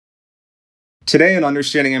Today on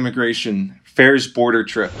Understanding Immigration, FAIR's border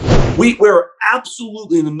trip. We're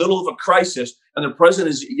absolutely in the middle of a crisis, and the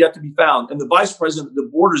president is yet to be found. And the vice president, the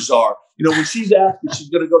border czar, when she's asked if she's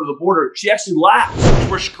going to go to the border, she actually laughs.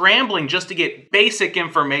 We're scrambling just to get basic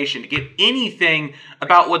information, to get anything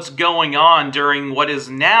about what's going on during what is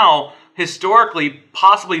now historically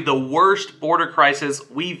possibly the worst border crisis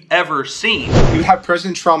we've ever seen. You have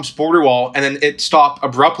President Trump's border wall, and then it stopped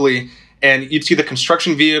abruptly, and you'd see the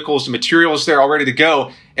construction vehicles, the materials there all ready to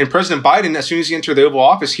go. And President Biden, as soon as he entered the Oval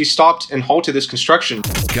Office, he stopped and halted this construction.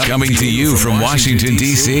 Coming to you from Washington,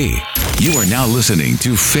 D.C., you are now listening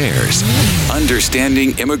to FAIR's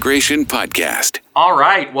Understanding Immigration Podcast. All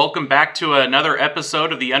right, welcome back to another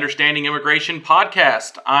episode of the Understanding Immigration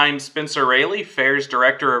Podcast. I'm Spencer Raley, FAIR's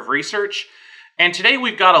Director of Research, and today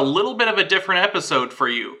we've got a little bit of a different episode for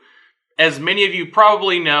you. As many of you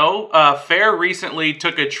probably know, FAIR recently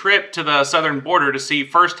took a trip to the southern border to see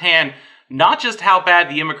firsthand not just how bad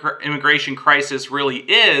the immigration crisis really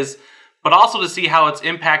is, but also to see how it's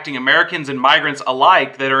impacting Americans and migrants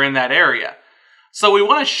alike that are in that area. So we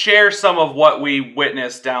want to share some of what we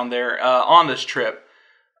witnessed down there on this trip.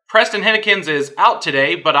 Preston Hennekins is out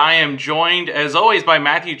today, but I am joined, as always, by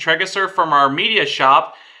Matthew Tregesser from our media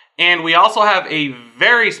shop, and we also have a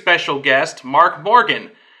very special guest, Mark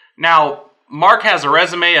Morgan. Now, Mark has a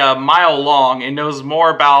resume a mile long and knows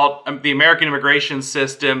more about the American immigration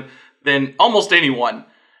system than almost anyone.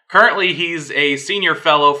 Currently, he's a senior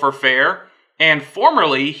fellow for FAIR, and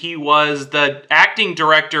formerly he was the acting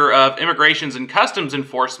director of Immigrations and Customs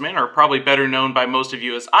Enforcement, or probably better known by most of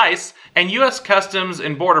you as ICE, and U.S. Customs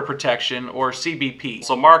and Border Protection, or CBP.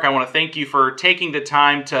 So, Mark, I want to thank you for taking the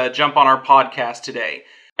time to jump on our podcast today.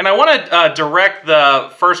 And I want to direct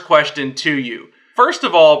the first question to you. First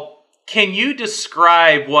of all, can you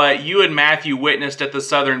describe what you and Matthew witnessed at the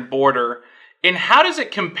southern border, and how does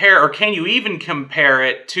it compare, or can you even compare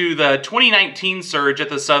it to the 2019 surge at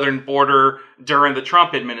the southern border during the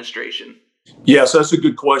Trump administration? Yes, that's a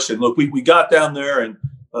good question. Look, we got down there, and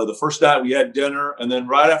the first night we had dinner, and then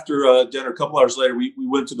right after dinner, a couple hours later, we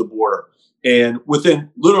went to the border. And within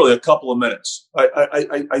literally a couple of minutes,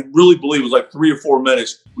 I really believe it was like 3 or 4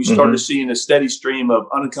 minutes, we started seeing a steady stream of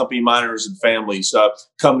unaccompanied minors and families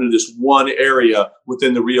coming to this one area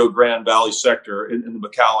within the Rio Grande Valley sector in the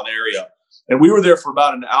McAllen area. And we were there for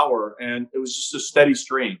about an hour, and it was just a steady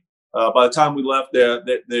stream. By the time we left,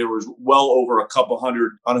 there was well over a couple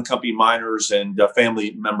hundred unaccompanied minors and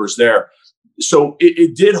family members there. So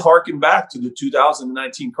it did harken back to the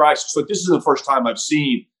 2019 crisis. So this is the first time I've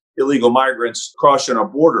seen illegal migrants crossing our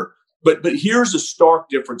border. But here's a stark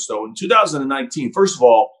difference, though. In 2019, first of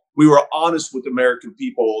all, we were honest with American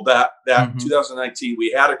people that 2019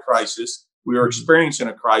 we had a crisis, we were experiencing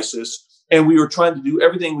a crisis, and we were trying to do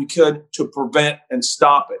everything we could to prevent and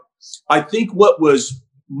stop it. I think what was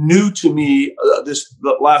new to me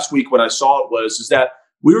last week when I saw it is that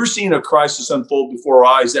we were seeing a crisis unfold before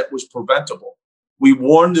our eyes that was preventable. We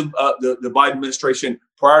warned the Biden administration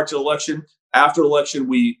prior to the election. After the election,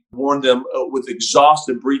 we warned them with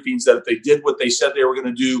exhaustive briefings that if they did what they said they were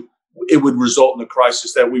going to do, it would result in the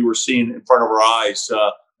crisis that we were seeing in front of our eyes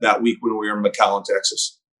that week when we were in McAllen,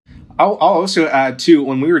 Texas. I'll also add, too,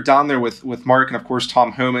 when we were down there with Mark and, of course,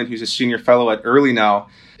 Tom Homan, who's a senior fellow at Early Now,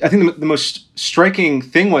 I think the most striking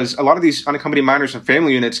thing was a lot of these unaccompanied minors and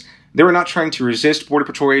family units, they were not trying to resist Border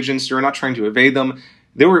Patrol agents. They were not trying to evade them.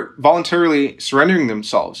 They were voluntarily surrendering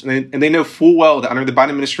themselves. And they know full well that under the Biden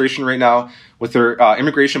administration right now, with their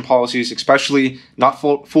immigration policies, especially not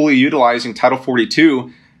fully utilizing Title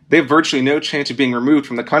 42, they have virtually no chance of being removed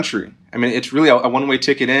from the country. I mean, it's really a one-way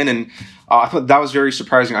ticket in, and I thought that was very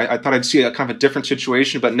surprising. I thought I'd see a kind of a different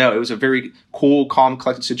situation, but no, it was a very cool, calm,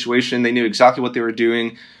 collected situation. They knew exactly what they were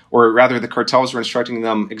doing, or rather the cartels were instructing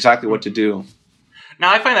them exactly what to do.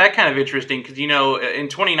 Now, I find that kind of interesting because, in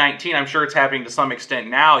 2019, I'm sure it's happening to some extent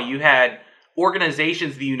now, you had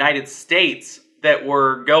organizations in the United States that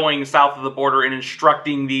were going south of the border and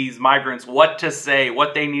instructing these migrants what to say,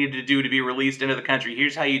 what they needed to do to be released into the country.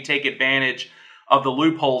 Here's how you take advantage of the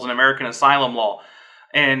loopholes in American asylum law.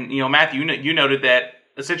 And, Matthew, you noted that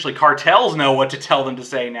essentially cartels know what to tell them to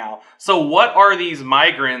say now. So what are these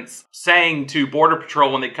migrants saying to Border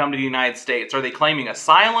Patrol when they come to the United States? Are they claiming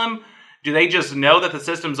asylum? Do they just know that the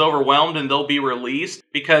system's overwhelmed and they'll be released?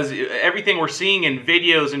 Because everything we're seeing in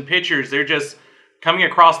videos and pictures, they're just coming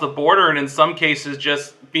across the border and in some cases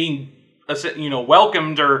just being,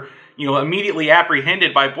 welcomed or, immediately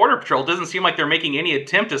apprehended by Border Patrol. It doesn't seem like they're making any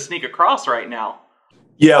attempt to sneak across right now.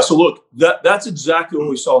 Yeah, so look, that's exactly what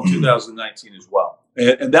we saw in 2019 as well.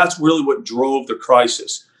 And that's really what drove the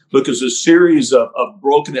crisis. Look, there's a series of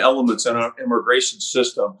broken elements in our immigration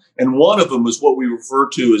system. And one of them is what we refer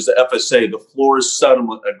to as the FSA, the Flores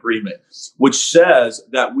Settlement Agreement, which says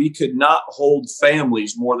that we could not hold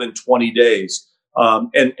families more than 20 days.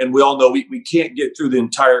 And we all know we can't get through the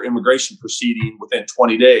entire immigration proceeding within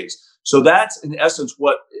 20 days. So that's in essence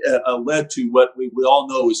what led to what we all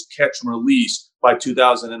know is catch and release by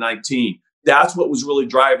 2019. That's what was really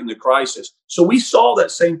driving the crisis. So we saw that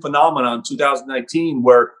same phenomenon in 2019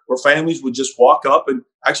 where families would just walk up and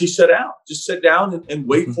actually sit down and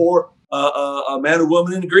wait for a man or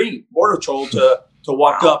woman in the green border patrol to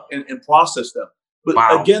walk up and process them.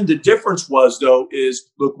 But again, the difference was, though, is,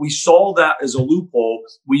 look, we saw that as a loophole.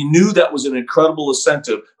 We knew that was an incredible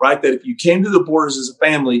incentive, right? That if you came to the borders as a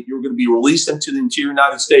family, you were going to be released into the interior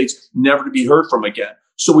United States, never to be heard from again.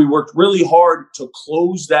 So we worked really hard to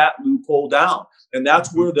close that loophole down. And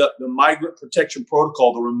that's where the Migrant Protection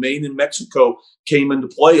Protocol, the Remain in Mexico, came into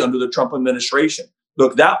play under the Trump administration.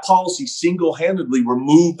 Look, that policy single-handedly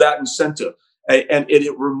removed that incentive, and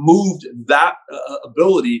it removed that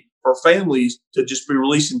ability for families to just be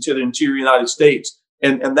released into the interior United States.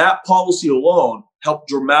 And that policy alone helped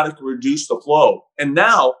dramatically reduce the flow. And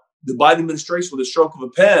now the Biden administration, with a stroke of a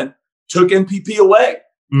pen, took MPP away.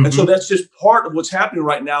 Mm-hmm. And so that's just part of what's happening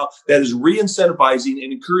right now that is re-incentivizing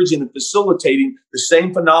and encouraging and facilitating the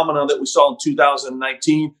same phenomenon that we saw in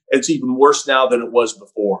 2019. It's even worse now than it was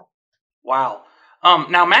before. Wow.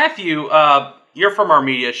 Now, Matthew, you're from our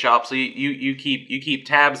media shop, so you keep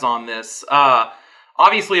tabs on this.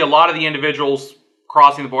 Obviously, a lot of the individuals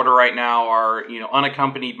crossing the border right now are,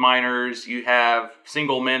 unaccompanied minors. You have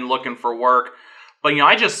single men looking for work. But,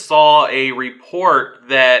 I just saw a report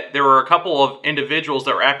that there were a couple of individuals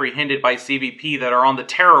that were apprehended by CBP that are on the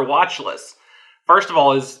terror watch list. First of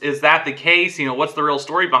all, is that the case? What's the real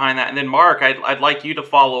story behind that? And then, Mark, I'd like you to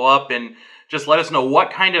follow up and just let us know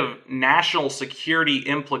what kind of national security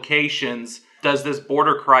implications does this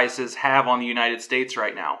border crisis have on the United States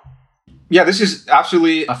right now? Yeah, this is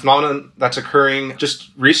absolutely a phenomenon that's occurring.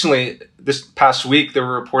 Just recently, this past week, there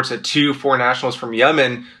were reports that 2 foreign nationals from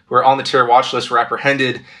Yemen who are on the terror watch list were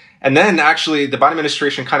apprehended. And then actually the Biden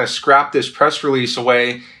administration kind of scrapped this press release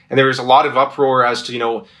away. And there was a lot of uproar as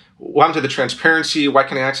to, what happened to the transparency? Why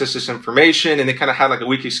can't I access this information? And they kind of had like a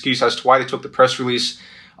weak excuse as to why they took the press release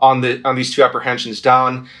on these 2 apprehensions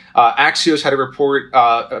down. Axios had a report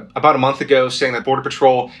about a month ago saying that Border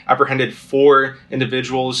Patrol apprehended 4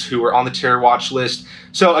 individuals who were on the terror watch list.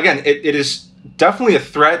 So again, it is definitely a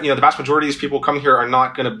threat. The vast majority of these people coming here are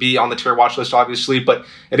not going to be on the terror watch list, obviously, but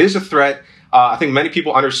it is a threat. I think many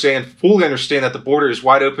people fully understand that the border is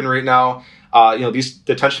wide open right now. These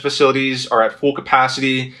detention facilities are at full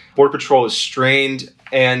capacity. Border Patrol is strained,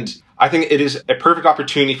 and I think it is a perfect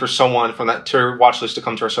opportunity for someone from that terror watch list to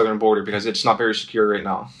come to our southern border because it's not very secure right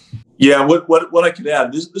now. Yeah, what I could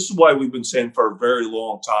add, this is why we've been saying for a very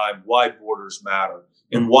long time why borders matter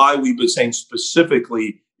and why we've been saying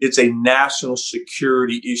specifically it's a national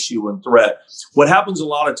security issue and threat. What happens a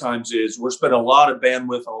lot of times is we're spending a lot of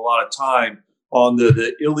bandwidth and a lot of time on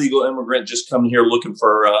the illegal immigrant just coming here looking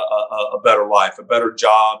for a better life, a better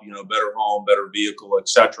job, better home, better vehicle,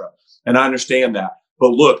 etc. And I understand that.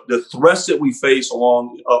 But look, the threats that we face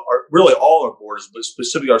along really all our borders, but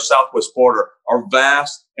specifically our southwest border, are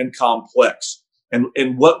vast and complex.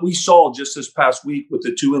 And what we saw just this past week with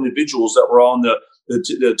the 2 individuals that were on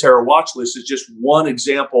the terror watch list is just one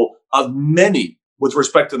example of many with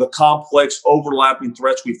respect to the complex overlapping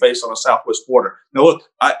threats we face on the southwest border. Now, look,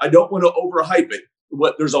 I don't want to overhype it.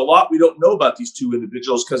 There's a lot we don't know about these 2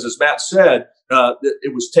 individuals because, as Matt said,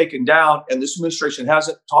 it was taken down, and this administration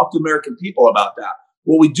hasn't talked to American people about that.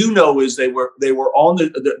 What we do know is they were on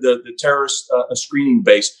the terrorist screening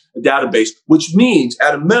database, which means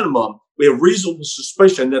at a minimum we have reasonable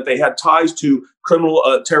suspicion that they had ties to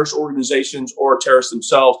criminal terrorist organizations or terrorists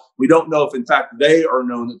themselves. We don't know if in fact they are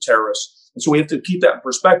known as terrorists, and so we have to keep that in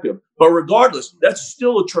perspective. But regardless, that's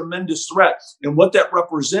still a tremendous threat, and what that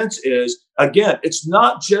represents is, again, it's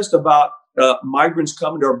not just about migrants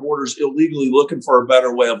coming to our borders illegally looking for a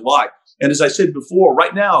better way of life. And as I said before,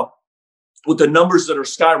 right now, with the numbers that are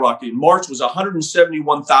skyrocketing, March was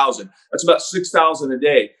 171,000. That's about 6,000 a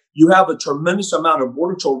day. You have a tremendous amount of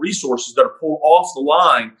Border Patrol resources that are pulled off the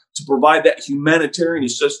line to provide that humanitarian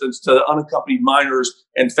assistance to the unaccompanied minors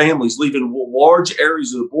and families, leaving large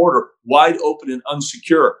areas of the border wide open and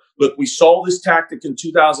unsecure. Look, we saw this tactic in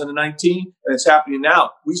 2019, and it's happening now.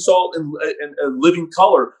 We saw it in living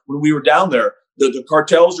color when we were down there. The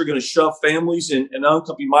cartels are going to shove families and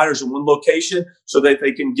unaccompanied minors in one location so that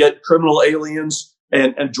they can get criminal aliens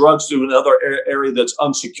and drugs to another area that's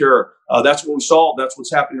unsecure. That's what we saw. That's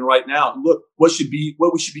what's happening right now. And look, what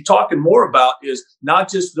we should be talking more about is not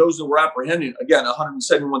just those that were apprehending, again,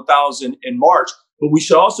 171,000 in March, but we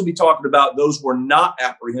should also be talking about those who are not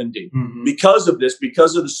apprehending because of this,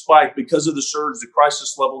 because of the spike, because of the surge, the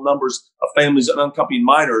crisis level numbers of families and unaccompanied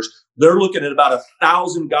minors. They're looking at about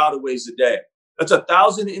 1,000 gotaways a day. That's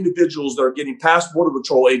 1,000 individuals that are getting past Border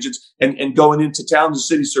Patrol agents and going into towns and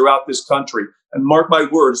cities throughout this country. And mark my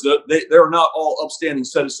words, they're not all upstanding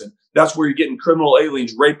citizens. That's where you're getting criminal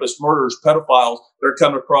aliens, rapists, murderers, pedophiles that are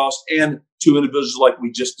coming across, and two individuals like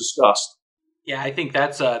we just discussed. Yeah, I think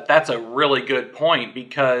that's a really good point,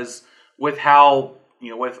 because with how,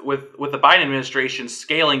 with the Biden administration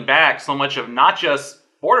scaling back so much of not just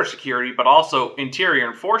border security, but also interior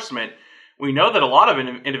enforcement, we know that a lot of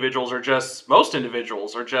most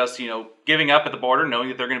individuals are just, giving up at the border, knowing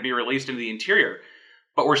that they're going to be released into the interior.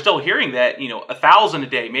 But we're still hearing that, 1,000 a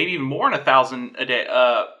day, maybe even more than 1,000 a day,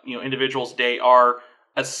 individuals a day are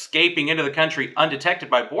escaping into the country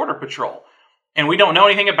undetected by Border Patrol. And we don't know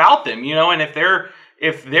anything about them, and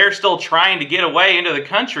if they're still trying to get away into the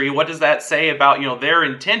country, what does that say about, their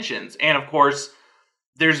intentions? And of course,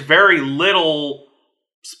 there's very little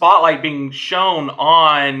spotlight being shown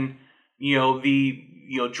on, the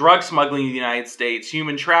drug smuggling in the United States,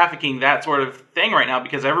 human trafficking, that sort of thing right now,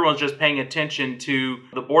 because everyone's just paying attention to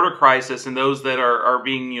the border crisis and those that are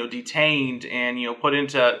being, detained and, put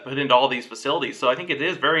into all these facilities. So I think it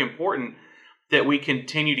is very important that we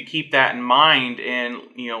continue to keep that in mind and,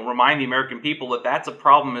 remind the American people that that's a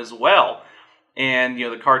problem as well. And,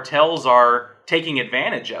 the cartels are taking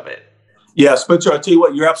advantage of it. Yeah, Spencer, I tell you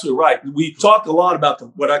what, you're absolutely right. We talked a lot about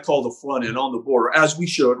what I call the front end on the border, as we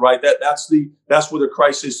should, right? That's where the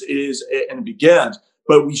crisis is and begins.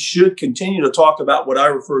 But we should continue to talk about what I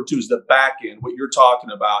refer to as the back end, what you're talking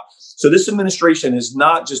about. So this administration has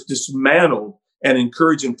not just dismantled and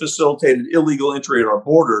encouraged and facilitated illegal entry at our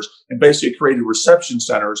borders and basically created reception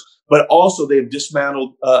centers, but also they've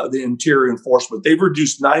dismantled the interior enforcement. They've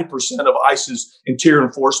reduced 9% of ICE's interior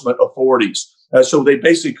enforcement authorities. So they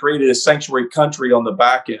basically created a sanctuary country on the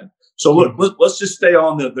back end. So look, let's just stay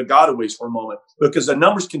on the gotaways for a moment, because the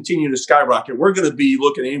numbers continue to skyrocket. We're going to be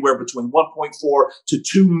looking anywhere between 1.4 to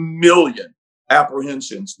 2 million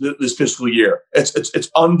apprehensions this fiscal year. It's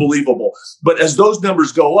unbelievable. But as those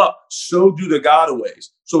numbers go up, so do the gotaways.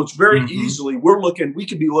 So it's very easily, we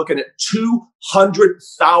could be looking at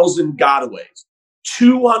 200,000 gotaways,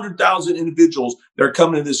 200,000 individuals that are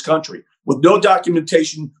coming to this country with no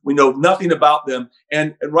documentation. We know nothing about them.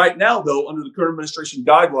 And right now, though, under the current administration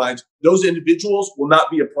guidelines, those individuals will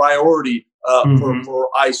not be a priority for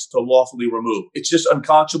ICE to lawfully remove. It's just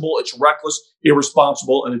unconscionable. It's reckless,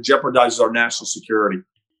 irresponsible, and it jeopardizes our national security.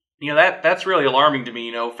 That's really alarming to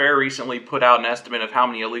me. FAIR recently put out an estimate of how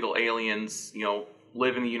many illegal aliens,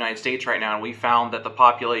 live in the United States right now. And we found that the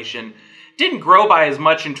population didn't grow by as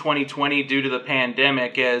much in 2020 due to the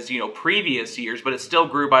pandemic as, previous years, but it still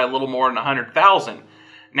grew by a little more than 100,000.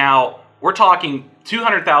 Now, we're talking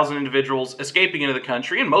 200,000 individuals escaping into the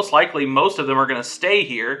country, and most likely most of them are going to stay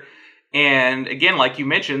here. And again, like you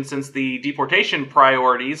mentioned, since the deportation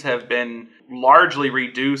priorities have been largely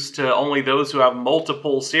reduced to only those who have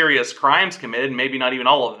multiple serious crimes committed, maybe not even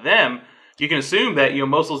all of them, you can assume that,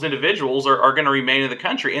 most of those individuals are going to remain in the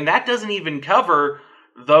country. And that doesn't even cover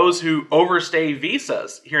those who overstay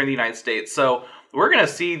visas here in the United States. So we're going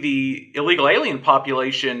to see the illegal alien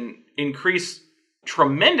population increase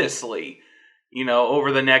tremendously,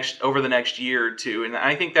 over the next year or two. And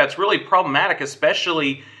I think that's really problematic,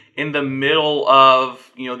 especially in the middle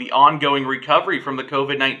of, the ongoing recovery from the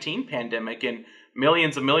COVID-19 pandemic, and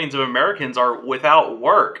millions of Americans are without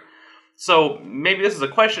work. So maybe this is a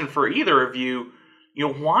question for either of you.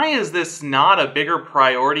 Why is this not a bigger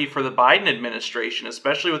priority for the Biden administration,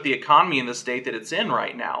 especially with the economy in the state that it's in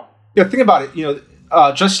right now? Yeah, think about it.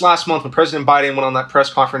 Just last month when President Biden went on that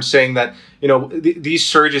press conference saying that, these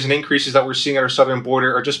surges and increases that we're seeing at our southern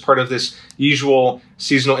border are just part of this usual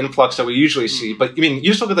seasonal influx that we usually see. But you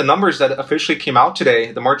just look at the numbers that officially came out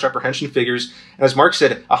today, the March apprehension figures. And as Mark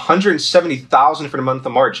said, 170,000 for the month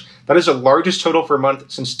of March. That is the largest total for a month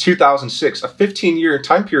since 2006, a 15-year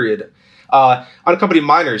time period. Unaccompanied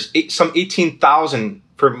minors, some 18,000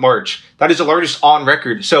 for March. That is the largest on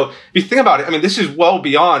record. So if you think about it, this is well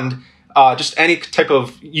beyond just any type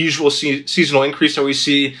of usual seasonal increase that we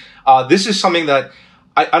see. This is something that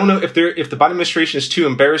I don't know if the Biden administration is too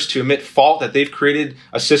embarrassed to admit fault that they've created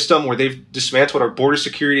a system where they've dismantled our border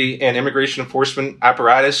security and immigration enforcement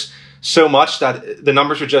apparatus so much that the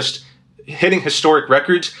numbers are just hitting historic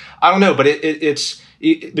records. I don't know, but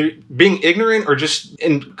they're being ignorant or just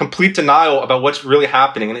in complete denial about what's really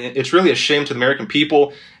happening. And it's really a shame to the American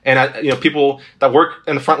people and people that work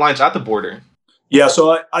in the front lines at the border. Yeah,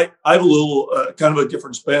 so I have a little kind of a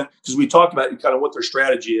different spin because we talked about kind of what their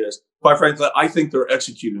strategy is. Quite frankly, I think they're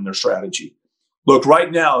executing their strategy. Look,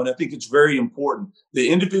 right now, and I think it's very important, the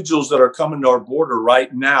individuals that are coming to our border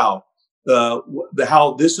right now,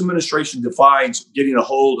 how this administration defines getting a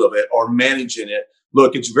hold of it or managing it,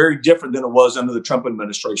 look, it's very different than it was under the Trump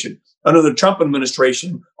administration. Under the Trump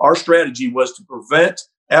administration, our strategy was to prevent,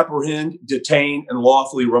 apprehend, detain, and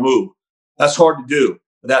lawfully remove. That's hard to do.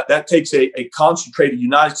 That takes a concentrated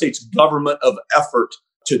United States government of effort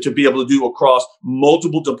to be able to do across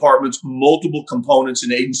multiple departments, multiple components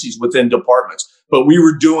and agencies within departments. But we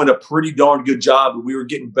were doing a pretty darn good job, and we were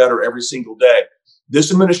getting better every single day.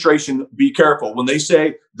 This administration, be careful. When they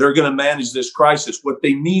say they're going to manage this crisis, what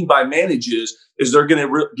they mean by manage is they're going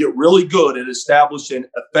to get really good at establishing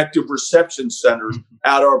effective reception centers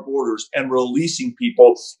at our borders and releasing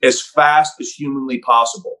people as fast as humanly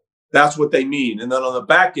possible. That's what they mean. And then on the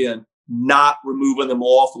back end, not removing them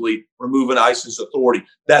lawfully, removing ICE's authority.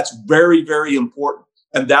 That's very, very important.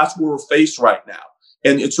 And that's where we're faced right now.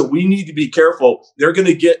 And so we need to be careful. They're going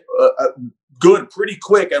to get good pretty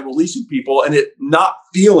quick at releasing people and it not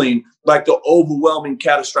feeling like the overwhelming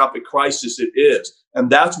catastrophic crisis it is. And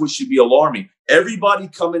that's what should be alarming. Everybody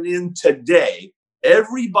coming in today,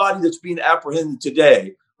 everybody that's being apprehended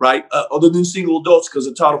today, right, other than single adults because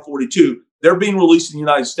of Title 42, they're being released in the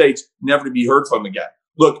United States, never to be heard from again.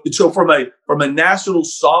 Look, so from a national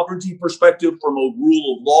sovereignty perspective, from a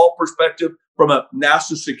rule of law perspective, from a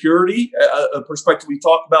national security a perspective we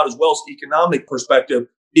talked about, as well as economic perspective,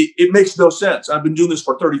 it makes no sense. I've been doing this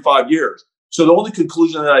for 35 years. So the only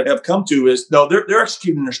conclusion that I have come to is, no, they're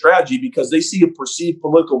executing their strategy because they see a perceived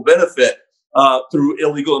political benefit through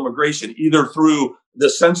illegal immigration, either through the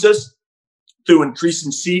census, through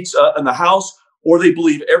increasing seats in the House, or they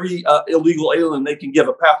believe every illegal alien they can give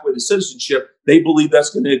a pathway to citizenship, they believe that's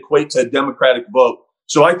going to equate to a Democratic vote.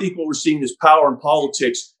 So I think what we're seeing is power in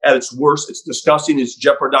politics at its worst. It's disgusting. It's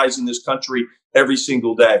jeopardizing this country every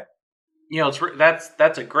single day.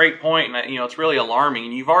 That's a great point, and it's really alarming.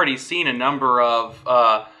 And you've already seen a number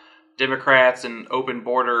of Democrats and open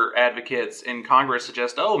border advocates in Congress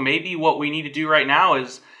suggest, maybe what we need to do right now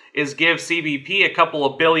is give CBP a couple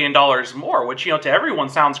of $1 billion more, which, to everyone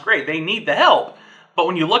sounds great. They need the help. But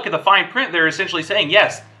when you look at the fine print, they're essentially saying,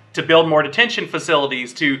 yes, to build more detention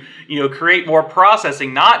facilities, to, create more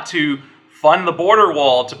processing, not to fund the border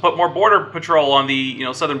wall, to put more border patrol on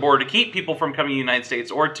the, southern border to keep people from coming to the United States,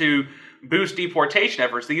 or to boost deportation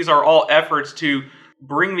efforts. These are all efforts to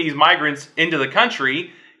bring these migrants into the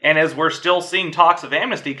country. And as we're still seeing talks of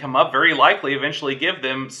amnesty come up, very likely eventually give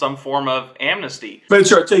them some form of amnesty.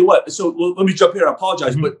 Spencer, I'll tell you what. So let me jump here. I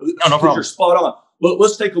apologize, but no problem. You're spot on.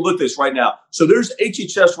 Let's take a look at this right now. So there's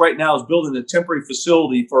HHS right now is building a temporary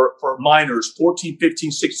facility for minors, 14,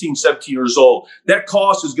 15, 16, 17 years old. That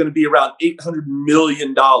cost is going to be around $800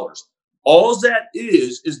 million. All that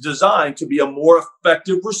is designed to be a more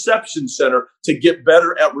effective reception center to get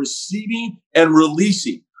better at receiving and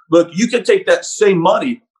releasing. Look, you can take that same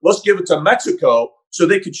money. Let's give it to Mexico so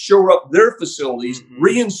they could shore up their facilities,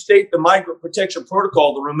 reinstate the migrant protection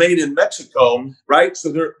protocol to remain in Mexico, right?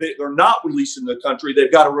 So they're not releasing the country.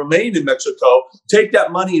 They've got to remain in Mexico. Take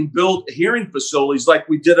that money and build hearing facilities like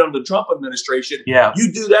we did under the Trump administration. Yeah.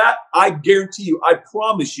 You do that, I guarantee you, I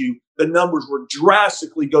promise you, the numbers will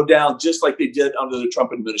drastically go down just like they did under the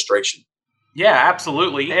Trump administration. Yeah,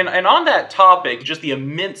 absolutely. And on that topic, just the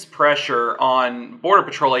immense pressure on Border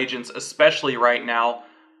Patrol agents, especially right now,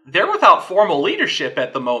 they're without formal leadership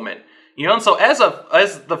at the moment. And so as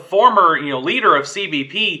the former, leader of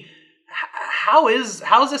CBP, how is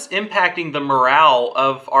this impacting the morale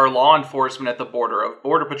of our law enforcement at the border, of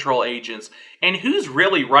Border Patrol agents, and who's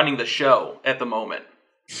really running the show at the moment?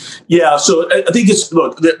 Yeah, so I think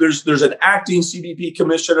there's an acting CBP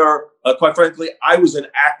commissioner. Quite frankly, I was an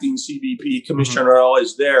acting CBP commissioner.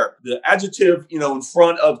 Always there. The adjective, in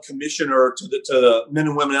front of commissioner to the men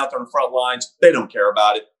and women out there on the front lines, they don't care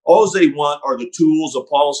about it. All they want are the tools, the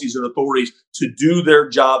policies, and authorities to do their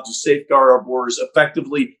job to safeguard our borders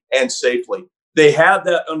effectively and safely. They have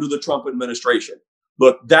that under the Trump administration.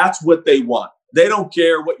 Look, that's what they want. They don't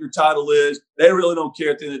care what your title is. They really don't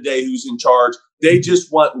care at the end of the day who's in charge. They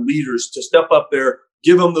just want leaders to step up there,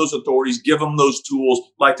 give them those authorities, give them those tools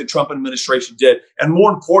like the Trump administration did. And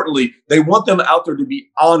more importantly, they want them out there to be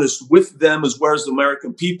honest with them as well as the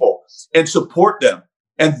American people and support them.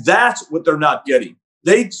 And that's what they're not getting.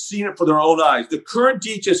 They've seen it for their own eyes. The current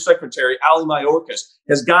DHS Secretary, Ali Mayorkas,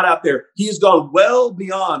 has got out there. He has gone well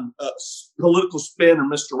beyond political spin or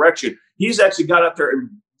misdirection. He's actually got out there and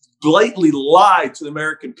blatantly lied to the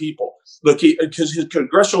American people. Look, because his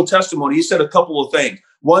congressional testimony, he said a couple of things.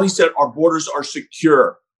 One, he said our borders are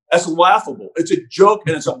secure. That's laughable. It's a joke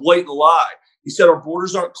and it's a blatant lie. He said our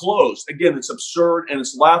borders aren't closed. Again, it's absurd and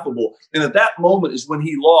it's laughable. And at that moment is when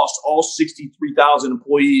he lost all 63,000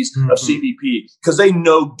 employees of CBP, because they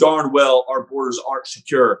know darn well our borders aren't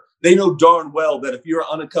secure. They know darn well that if you're an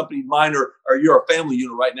unaccompanied minor or you're a family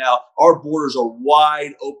unit right now, our borders are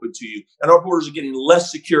wide open to you. And our borders are getting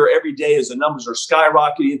less secure every day as the numbers are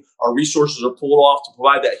skyrocketing. Our resources are pulled off to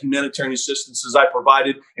provide that humanitarian assistance as I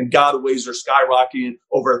provided, and gotaways are skyrocketing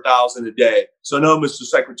over 1,000 a day. So no, Mr.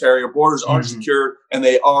 Secretary, our borders aren't secure, and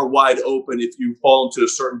they are wide open if you fall into a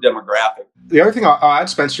certain demographic. The other thing I'll add,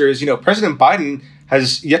 Spencer, is, President Biden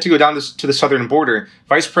has yet to go down to the southern border.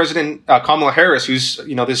 Vice President Kamala Harris, who's,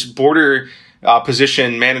 this border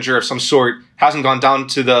position manager of some sort, hasn't gone down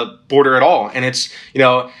to the border at all. And it's,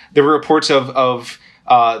 there were reports of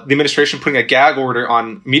the administration putting a gag order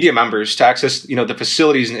on media members to access, the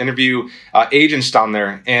facilities and interview agents down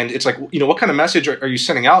there. And it's like, what kind of message are you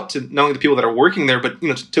sending out to not only the people that are working there, but,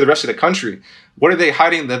 to the rest of the country? What are they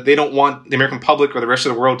hiding that they don't want the American public or the rest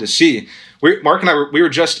of the world to see? Mark and I, we were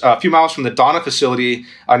just a few miles from the Donna facility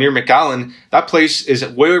near McAllen. That place is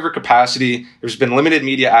way over capacity. There's been limited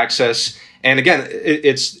media access. And again,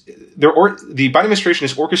 the Biden administration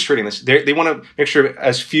is orchestrating this. They want to make sure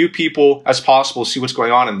as few people as possible see what's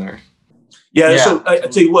going on in there. Yeah. So I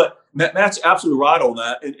tell you what, Matt's absolutely right on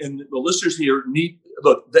that. And the listeners here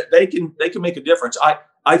they can make a difference.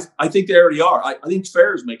 I think they already are. I think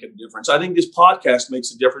FAIR is making a difference. I think this podcast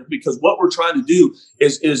makes a difference, because what we're trying to do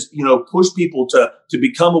is push people to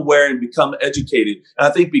become aware and become educated. And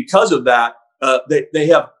I think because of that,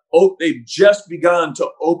 they've just begun to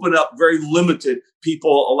open up very limited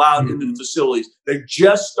people allowed into the facilities. They've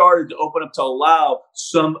just started to open up to allow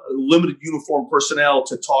some limited uniformed personnel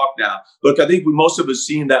to talk now. Look, I think most of us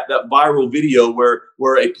seen that viral video where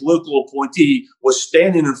a political appointee was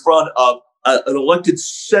standing in front of an elected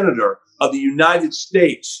senator of the United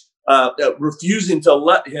States, refusing to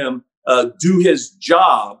let him do his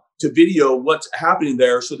job to video what's happening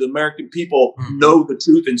there, so the American people know the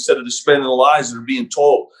truth instead of the spin and the lies that are being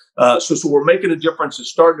told. So we're making a difference. It's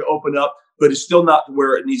starting to open up, but it's still not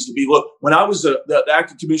where it needs to be. Look, when I was the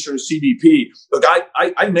acting commissioner of CBP, look,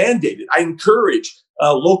 I mandated, I encouraged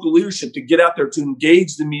local leadership to get out there to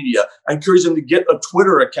engage the media. I encourage them to get a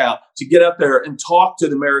Twitter account, to get out there and talk to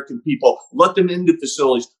the American people, let them into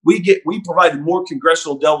facilities. We provided more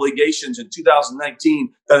congressional delegations in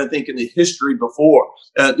 2019 than I think in the history before.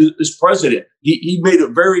 This president, he made it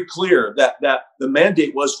very clear that the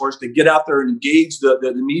mandate was for us to get out there and engage the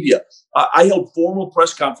media. I held formal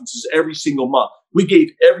press conferences every single month. We gave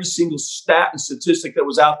every single stat and statistic that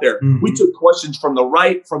was out there. We took questions from the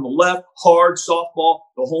right, from the left, hard, softball,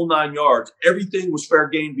 the whole 9 yards. Everything was fair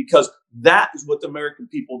game, because that is what the American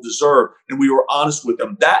people deserve. And we were honest with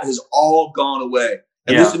them. That has all gone away.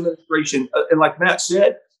 And this administration, and like Matt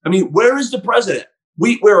said, where is the president?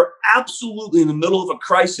 We're absolutely in the middle of a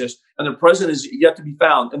crisis, and the president is yet to be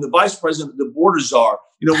found. And the vice president, the border czar,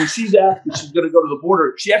 when she's asked if she's going to go to the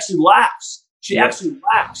border, she actually laughs. She actually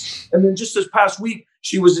laughs. And then just this past week,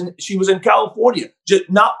 she was in California, just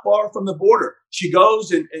not far from the border. She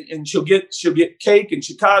goes and she'll get cake in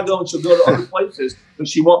Chicago, and she'll go to other places, but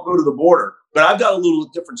she won't go to the border. But I've got a little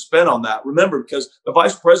different spin on that. Remember, because the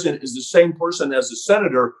vice president is the same person as the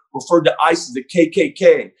senator referred to ICE as the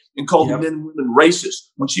KKK and called the men and women racist.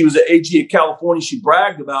 When she was the AG of California, she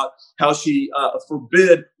bragged about how she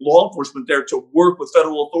forbid law enforcement there to work with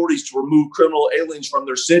federal authorities to remove criminal aliens from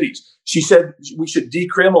their cities. She said we should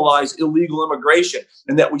decriminalize illegal immigration,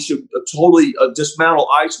 and that we should totally dismantle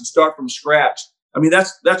ICE and start from scratch.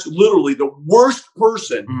 That's literally the worst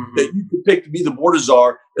person that you could pick to be the border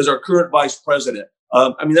czar is our current vice president.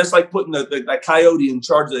 That's like putting that coyote in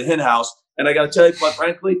charge of the hen house. And I got to tell you, quite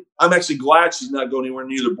frankly, I'm actually glad she's not going anywhere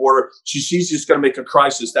near the border. She's just going to make a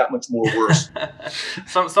crisis that much more worse.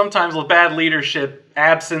 Sometimes with bad leadership,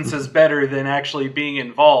 absence is better than actually being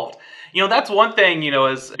involved. That's one thing,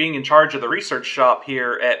 as being in charge of the research shop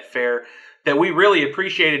here at FAIR, that we really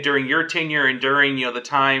appreciated during your tenure and during the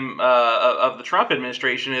time of the Trump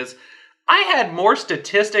administration is I had more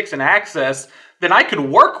statistics and access than I could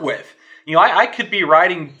work with. I could be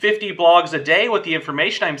writing 50 blogs a day with the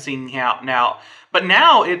information I'm seeing out now. But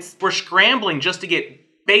now we're scrambling just to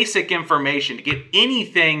get basic information, to get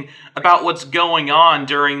anything about what's going on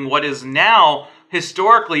during what is now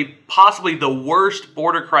historically possibly the worst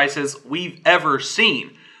border crisis we've ever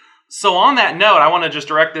seen. So on that note, I want to just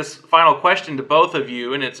direct this final question to both of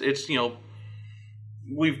you, and it's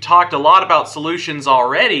we've talked a lot about solutions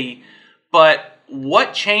already, but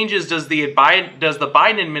what changes does the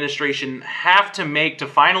Biden administration have to make to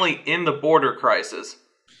finally end the border crisis?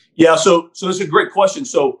 Yeah, so it's a great question.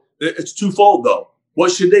 So it's twofold, though.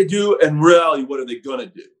 What should they do, and really, what are they going to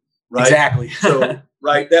do? Right. Exactly. So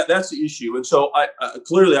right, that's the issue. And so I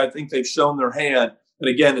clearly I think they've shown their hand. And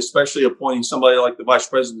again, especially appointing somebody like the vice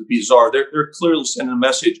president to be czar, they're clearly sending a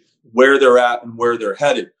message where they're at and where they're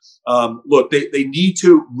headed. Look, they need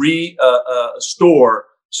to restore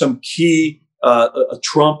some key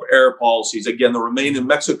Trump era policies. Again, the Remain in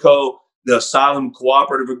Mexico, the asylum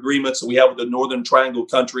cooperative agreements that we have with the Northern Triangle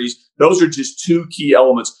countries. Those are just two key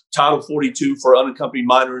elements. Title 42 for unaccompanied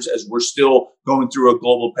minors as we're still going through a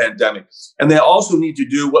global pandemic. And they also need to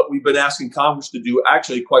do what we've been asking Congress to do,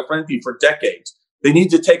 actually, quite frankly, for decades. They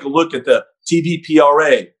need to take a look at the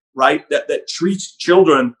TVPRA, right, that treats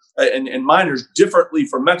children and minors differently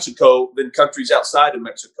from Mexico than countries outside of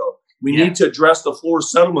Mexico. We need to address the Florida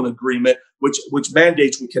Settlement Agreement, which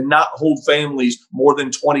mandates we cannot hold families more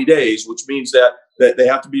than 20 days, which means that they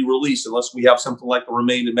have to be released unless we have something like the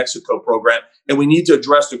Remain in Mexico program. And we need to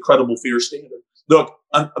address the credible fear standard. Look,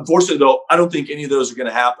 unfortunately, though, I don't think any of those are going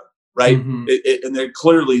to happen. Right. Mm-hmm. And they're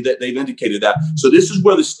clearly that they've indicated that. So this is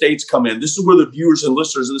where the states come in. This is where the viewers and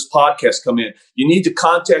listeners of this podcast come in. You need to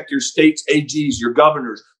contact your state's AGs, your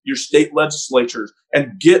governors, your state legislatures,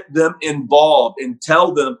 and get them involved and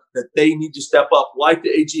tell them that they need to step up like the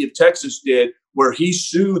AG of Texas did, where he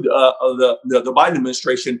sued the Biden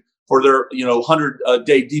administration for their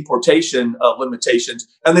 100-day deportation limitations.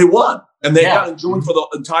 And they won. And they got enjoined for the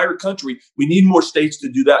entire country. We need more states to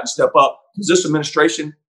do that and step up, because this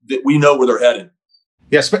administration, that we know where they're headed.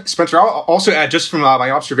 Yeah, Spencer, I'll also add, just from my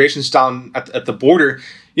observations down at the border,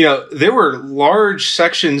 there were large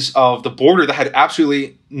sections of the border that had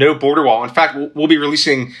absolutely no border wall. In fact, we'll be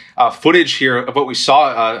releasing footage here of what we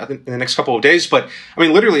saw I think in the next couple of days. But I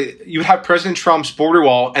mean, literally, you would have President Trump's border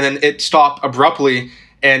wall, and then it stopped abruptly,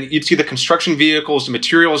 and you'd see the construction vehicles, the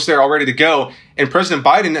materials there all ready to go. And President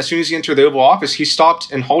Biden, as soon as he entered the Oval Office, he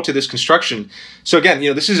stopped and halted this construction. So again,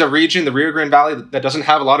 this is a region, the Rio Grande Valley, that doesn't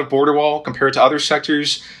have a lot of border wall compared to other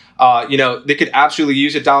sectors. They could absolutely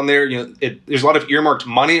use it down there. There's a lot of earmarked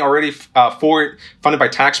money already for it, funded by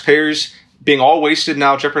taxpayers, being all wasted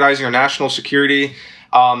now, jeopardizing our national security.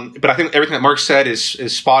 But I think everything that Mark said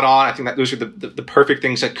is spot on. I think that those are the perfect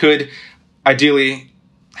things that could ideally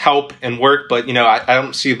help and work, but I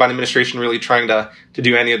don't see the Biden administration really trying to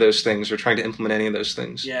do any of those things or trying to implement any of those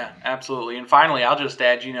things. Yeah, absolutely. And finally, I'll just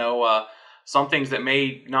add, some things that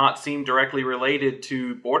may not seem directly related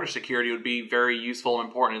to border security would be very useful and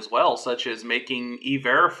important as well, such as making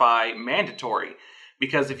E-Verify mandatory.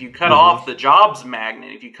 Because if you cut off the jobs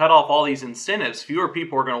magnet, if you cut off all these incentives, fewer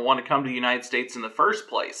people are going to want to come to the United States in the first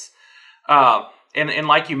place. And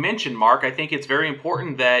like you mentioned, Mark, I think it's very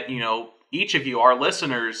important that, each of you, our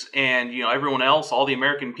listeners, and everyone else, all the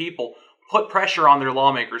American people, put pressure on their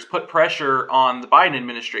lawmakers, put pressure on the Biden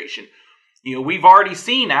administration. We've already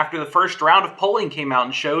seen after the first round of polling came out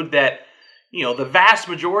and showed that, the vast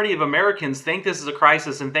majority of Americans think this is a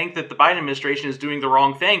crisis and think that the Biden administration is doing the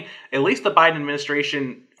wrong thing. At least the Biden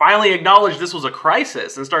administration finally acknowledged this was a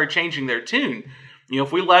crisis and started changing their tune.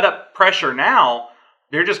 If we let up pressure now,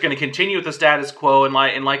 they're just going to continue with the status quo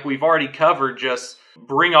and like we've already covered, just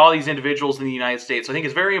bring all these individuals in the United States. So I think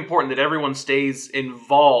it's very important that everyone stays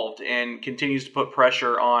involved and continues to put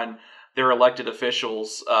pressure on their elected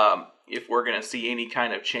officials if we're going to see any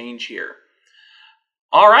kind of change here.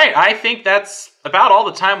 All right, I think that's about all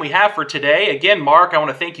the time we have for today. Again, Mark, I want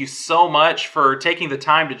to thank you so much for taking the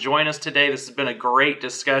time to join us today. This has been a great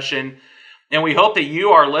discussion, and we hope that you,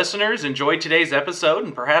 our listeners, enjoyed today's episode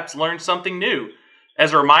and perhaps learned something new.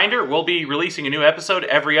 As a reminder, we'll be releasing a new episode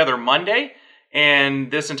every other Monday.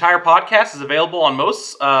 And this entire podcast is available on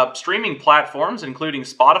most streaming platforms, including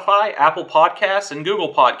Spotify, Apple Podcasts, and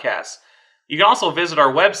Google Podcasts. You can also visit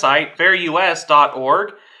our website,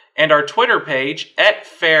 fairus.org, and our Twitter page,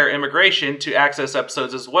 @FairImmigration, to access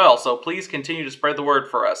episodes as well. So please continue to spread the word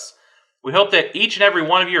for us. We hope that each and every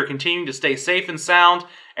one of you are continuing to stay safe and sound.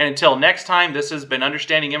 And until next time, this has been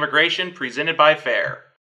Understanding Immigration, presented by FAIR.